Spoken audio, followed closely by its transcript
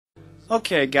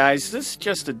Okay, guys, this is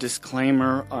just a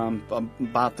disclaimer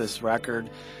about this record.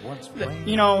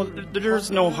 You know, there's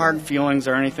no hard feelings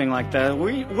or anything like that.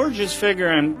 We're just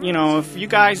figuring, you know, if you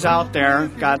guys out there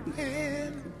got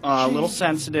a little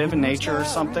sensitive in nature or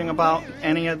something about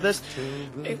any of this,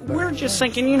 we're just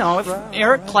thinking, you know, if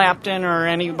Eric Clapton or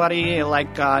anybody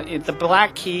like the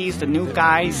Black Keys, the new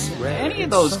guys, any of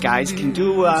those guys can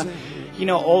do, you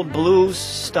know, old blues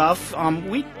stuff,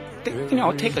 we, you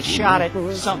know, take a shot at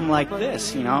something like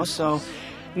this, you know, so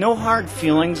no hard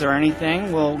feelings or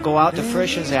anything. We'll go out to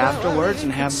Frisch's afterwards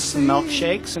and have some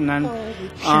milkshakes, and then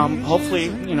hopefully,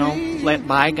 you know, let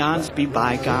bygones be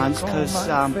bygones, because,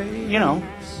 you know,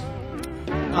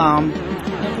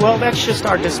 well, that's just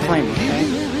our disclaimer, okay?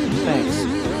 Thanks.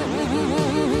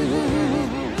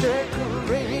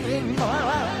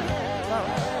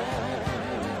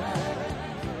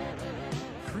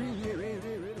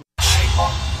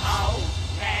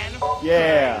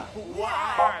 Yeah.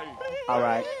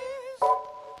 Alright.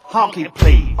 Honky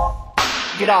Please.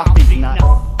 Get off these nuts.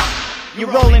 You're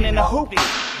rolling in a hoopty,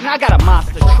 and I got a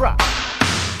monster truck.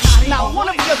 Not one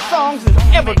of your songs is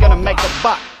ever gonna make a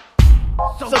buck.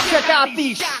 So check out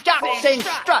these shots and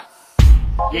struts.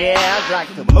 Yeah, I'd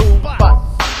like to move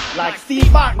butts, like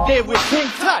Steve Martin did with King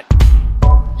Tut.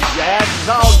 Your ass is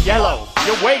all yellow,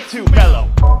 you're way too mellow.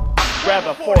 Grab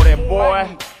a 40,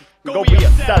 boy, go be a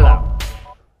sellout.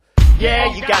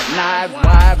 Yeah, you got knives,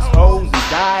 wives, hoes, and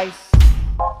dice.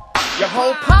 Your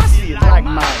whole posse is like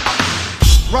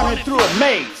mice, running through a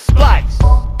maze, splice.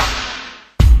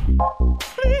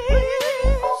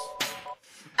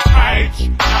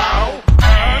 H-O-N-K-Y.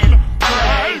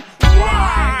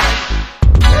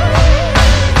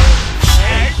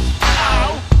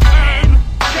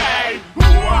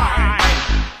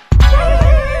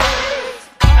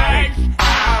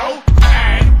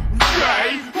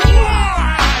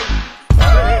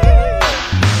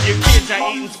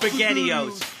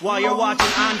 SpaghettiOs while you're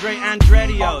watching Andre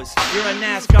Andrettios. You're a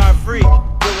NASCAR freak.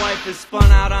 Your wife is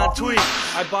spun out on tweak.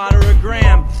 I bought her a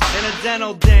gram and a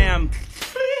dental dam,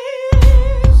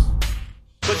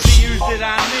 but she used it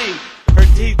on me. Her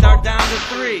teeth are down to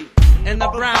 3, and the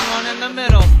brown one in the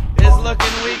middle is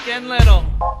looking weak and little.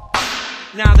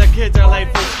 Now the kids are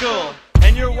late for school,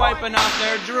 and you're wiping off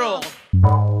their drool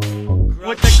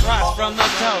with the crust from the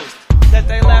toast that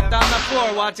they left on the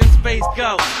floor watching Space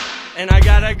Ghost. And I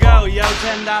gotta go, yo,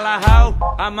 $10 hoe,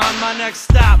 I'm on my next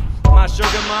stop. My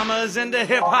sugar mama is into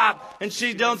hip-hop, and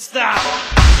she don't stop.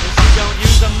 And she don't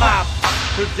use a mop.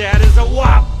 Her dad is a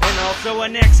wop, and also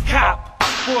an ex-cop.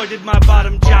 Boy, did my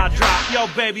bottom jaw drop. Yo,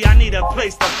 baby, I need a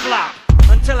place to flop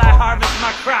until I harvest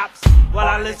my crops, while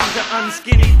I listen to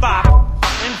Unskinny Bop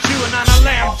and chewing on a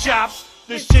lamb chop.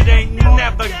 This shit ain't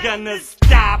never gonna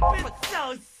stop. It's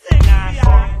so sick,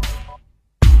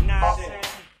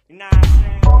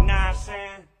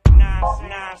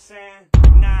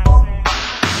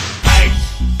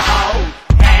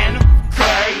 H-O-N-K-Y.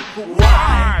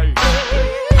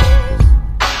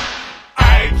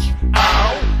 H-O-N-K-Y.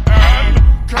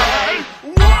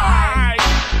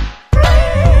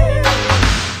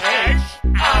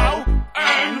 H-O-N-K-Y.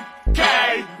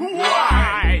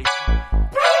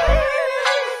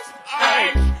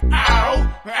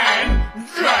 H-O-N-K-Y.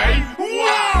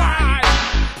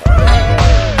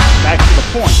 Back to the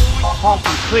point.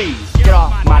 Honkey Please, get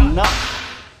off my nuts.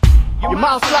 Your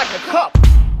mouth's like a cup,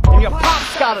 and your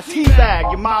pop's got a tea bag.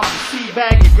 Your mom's a tea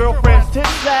bag, your girlfriend's tit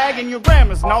sag, and your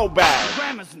grandma's an old bag.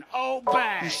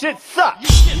 Your shit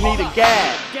sucks, you need a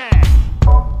gag.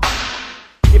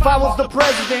 If I was the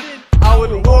president, I would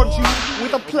reward you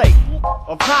with a plate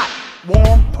of hot,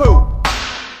 warm poo.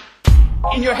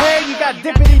 In your hair you got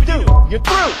dippity-doo, you're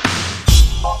through.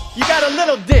 You got a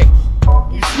little dick,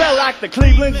 you smell like the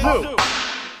Cleveland Zoo.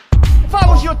 If I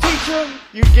was your teacher,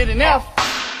 you'd get an F.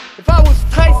 If I was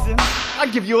Tyson,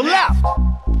 I'd give you a left.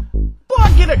 Boy,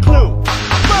 get a clue,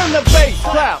 burn the bass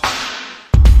clap.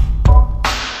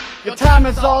 Your time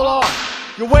is all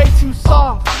off, you're way too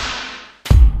soft.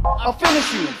 I'll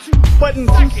finish you, but in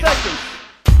 2 seconds,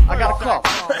 I got a cough.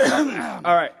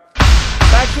 Alright,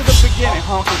 back to the beginning,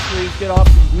 Honky Please, get off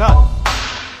these nuts.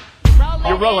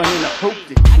 You're rolling in a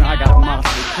hoopty, now I got a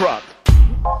monster truck.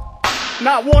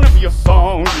 Not one of your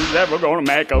songs is ever gonna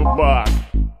make a buck.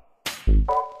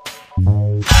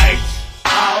 H-O-N-K-Y.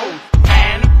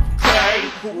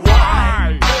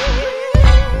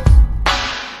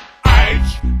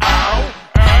 H-O-N-K-Y.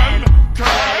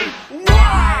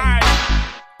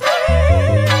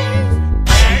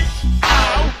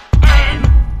 H-O-N-K-Y.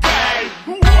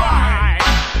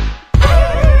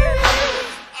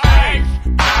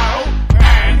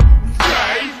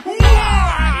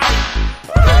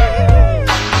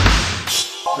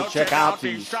 check out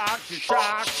these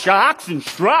shocks and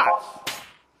struts.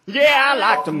 Yeah, I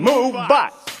like to move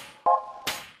butts.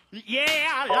 Yeah,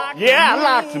 I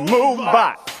like to move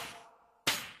butts.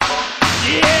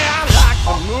 Yeah, I like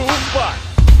to move butts.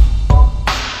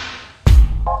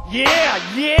 Yeah,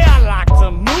 I like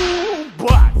to move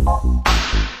butts.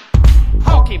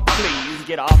 Honky, please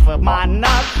get off of my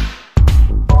nuts.